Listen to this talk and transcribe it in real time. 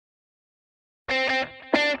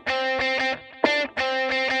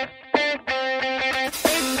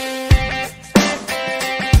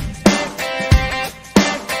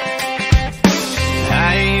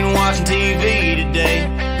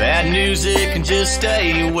can just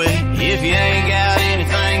stay away. If you ain't got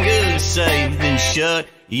anything good to say, then shut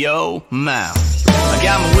your mouth. I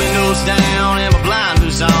got my windows down and my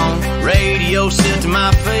blinders on, radio set to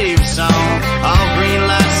my favorite song. All green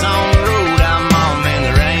lights on the road I'm on, man,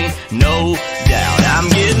 there ain't no doubt. I'm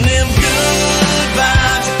getting them good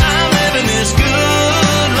vibes, I'm living this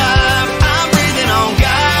good life. I'm breathing on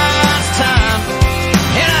God's time,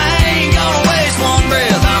 and I ain't gonna waste one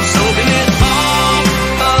breath. I'm soaking it all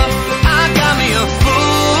up, I got me a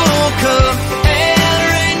full cup, and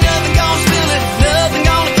there ain't nothing gonna spill it, nothing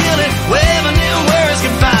gonna kill it. Waving them words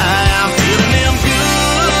goodbye, I'm feeling them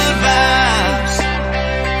good vibes.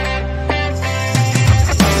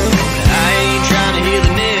 I ain't trying to hear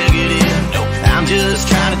the negative, nope. I'm just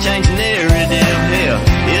trying to change the narrative.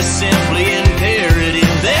 Yeah, it's simply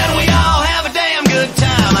imperative that we all have a damn good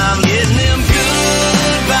time. I'm getting them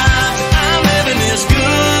good vibes, I'm living this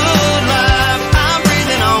good life. I'm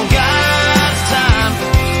breathing on God's time,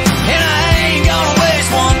 and I ain't gonna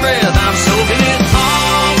waste one breath. I'm soaking it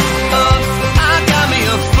all up, I got me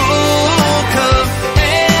a full cup,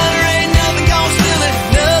 and there ain't nothing gonna spill it,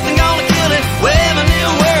 nothing gonna kill it. Waving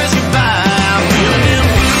them words goodbye, I'm feeling them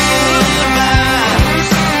good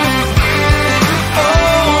vibes. Oh,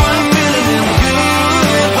 I'm feeling them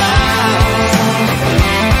good vibes.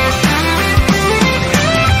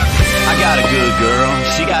 I got a good girl,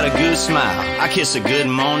 she got a good smile. I kiss her good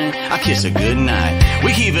morning, I kiss her good night.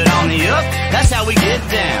 We keep it on the up, that's how we get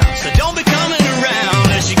down. So don't be coming around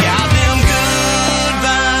unless you got them good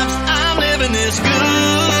vibes. I'm living this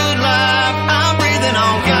good life, I'm breathing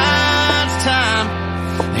on God's time,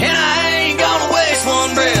 and I ain't gonna waste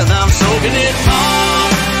one breath. I'm soaking it all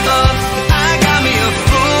up, I got me a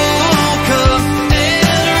full cup, and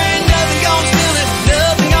there ain't nothing gonna spill it,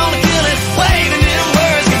 nothing gonna kill it. Waving them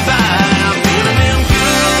words goodbye, I'm feeling them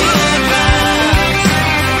good vibes.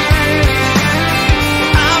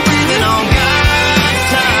 I'm breathing on God's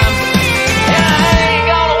time, and I ain't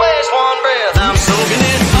gonna waste one breath. I'm soaking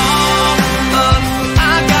it all up,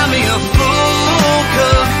 I got me a full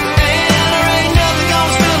cup, and there ain't nothing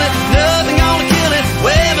gonna spill it, nothing gonna kill it.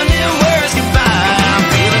 Waving them words goodbye, I'm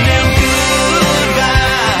feeling them good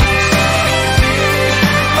vibes.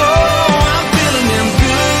 Oh, I'm feeling them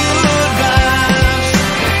good vibes.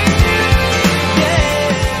 Yeah.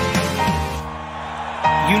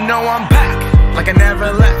 You know I'm back, like I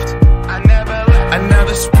never left.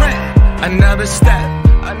 Another sprint, another step,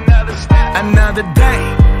 another day,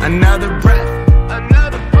 another breath.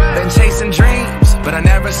 Been chasing dreams, but I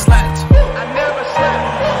never slept.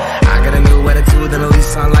 I got a new attitude and a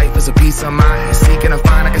lease on life is a peace of mind. Seeking to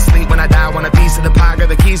find I can sleep when I die. Want a piece of the pie, got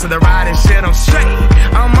the keys to the ride and shit. I'm straight.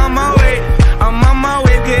 I'm on my way.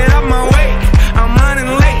 Get up my way. I'm running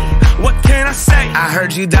late. What can I say? I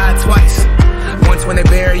heard you died twice. Once when they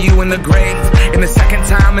bury you in the grave, and the second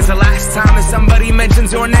time is the last time that somebody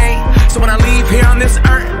mentions your name. So when I leave here on this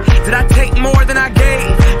earth, did I take more than I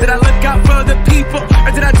gave? Did I look out for the people,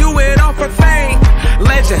 or did I do it all for fame?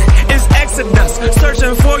 Legend is Exodus,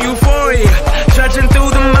 searching for euphoria, trudging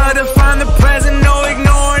through the mud to find the present, no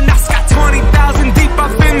ignoring. I got 20,000 deep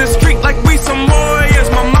off in the street like we some warriors.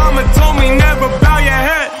 My mama told me never bow your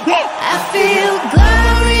head. Whoa. I feel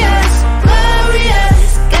glorious, glorious.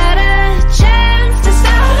 Got a chance to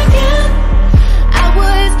start again. I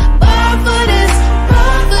was born for this,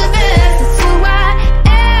 born for this. It's who I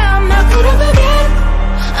am, how could I forget?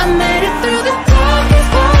 I made it through the darkest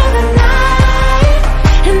part of the night,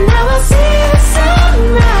 and now I see the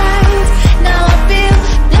sunrise. Now I feel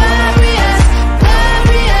glorious,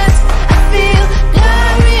 glorious. I feel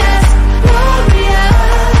glorious, glorious.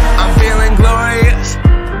 I'm feeling glorious.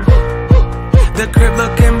 The crib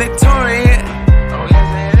looking victorious. Oh yes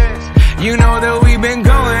it is. You know that we've been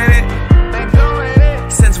going it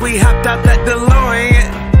since we hopped out that DeLorean.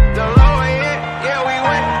 Yeah, we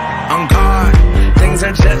went on guard. Things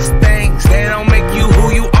are just things, they don't make you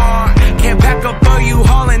who you are. Can't pack up a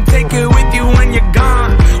U-Haul and take it with you when you're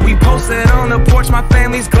gone. We posted on the porch, my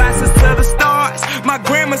family's glasses to the stars. My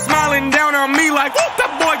grandma smiling down on me like, whoop,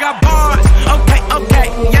 that boy got bars. Okay,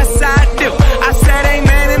 yes I do. I said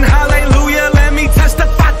amen and hallelujah, let me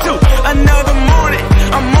testify to another morning.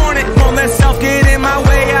 I'm on it, won't let self get in my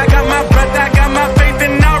way. I got my breath, I got my faith,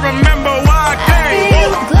 and I remember why I came. I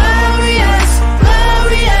feel glorious,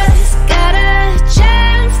 glorious. Got a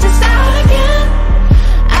chance to start again.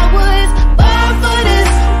 I was born for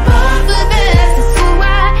this, born for this. It's who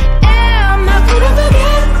I am, how could I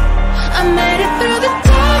forget? I made it through the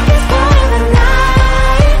darkest part of the night.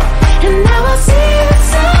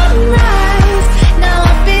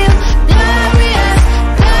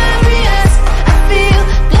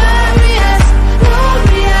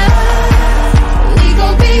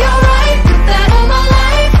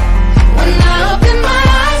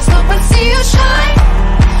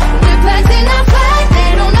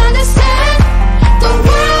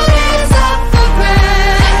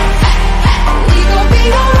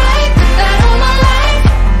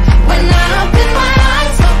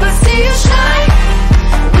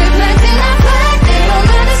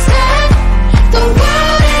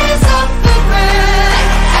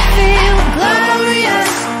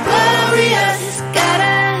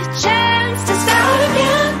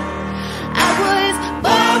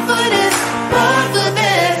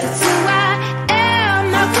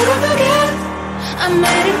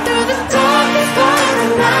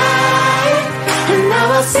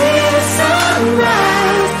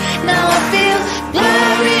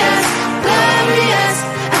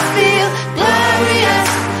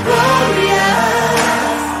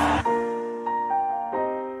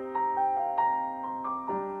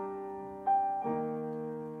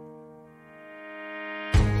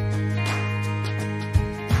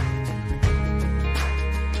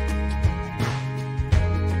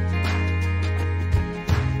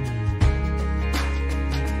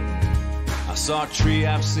 saw a tree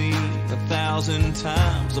I've seen 1,000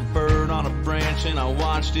 times, a bird on a branch, and I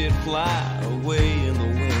watched it fly away in the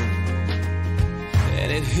wind.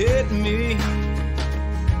 And it hit me,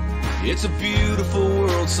 it's a beautiful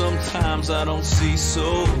world, sometimes I don't see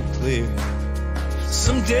so clear.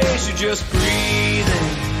 Some days you're just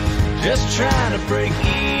breathing, just trying to break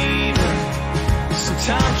even.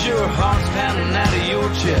 Sometimes your heart's pounding out of your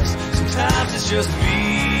chest, sometimes it's just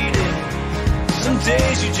beating. Some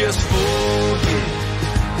days you just forget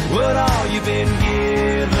what all you've been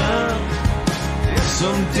given.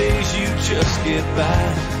 Some days you just get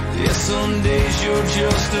by. Yeah, some days you're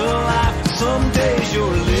just alive. Some days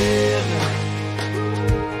you're living.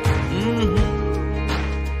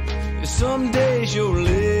 Yeah, some days you're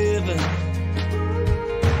living.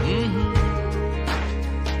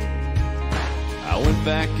 I went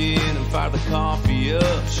back in and fired the coffee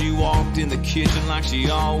up. She walked in the kitchen like she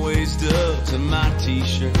always does, in my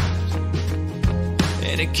t-shirt,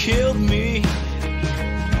 and it killed me.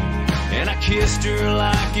 And I kissed her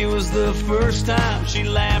like it was the first time. She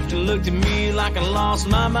laughed and looked at me like I lost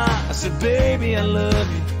my mind. I said, baby, I love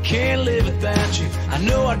you, can't live without you. I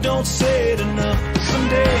know I don't say it enough. Some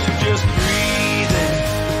days you're just breathing,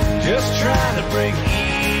 just trying to break even.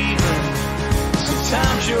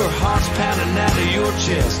 Sometimes your heart's pounding out of your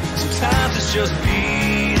chest, sometimes it's just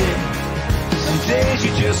beating. Some days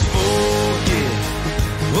you just forget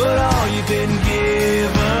what all you've been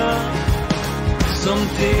given. Some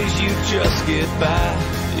days you just get by.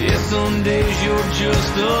 Yeah, some days you're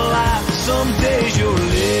just alive. Some days you're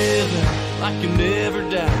living like you never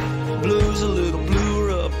die. Blue's a little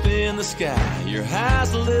bluer up in the sky. Your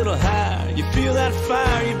high's a little higher. You feel that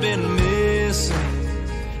fire you've been missing.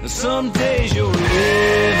 And some days you're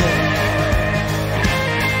living.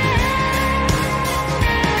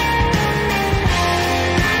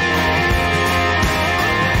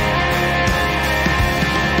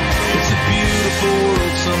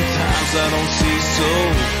 Sometimes I don't see so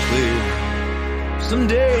clear. Some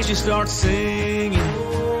days you start singing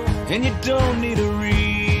and you don't need a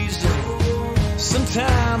reason.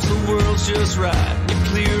 Sometimes the world's just right, your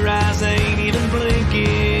clear eyes ain't even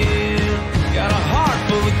blinking. Got a heart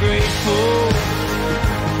full of grateful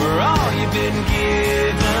for all you've been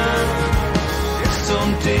given.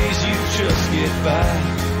 Some days you just get by.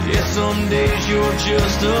 Yeah, some days you're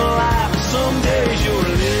just alive. Some days you're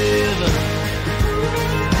living.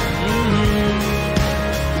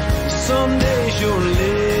 Some days you're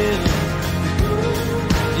living,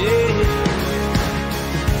 yeah.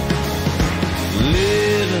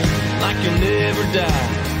 Living like you'll never die.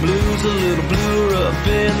 Blue's a little bluer up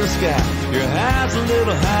in the sky. Your high's a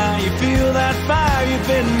little high. You feel that fire you've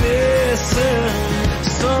been missing.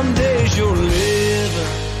 Some days you're living.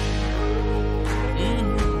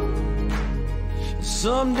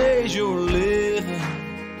 Some days you're living.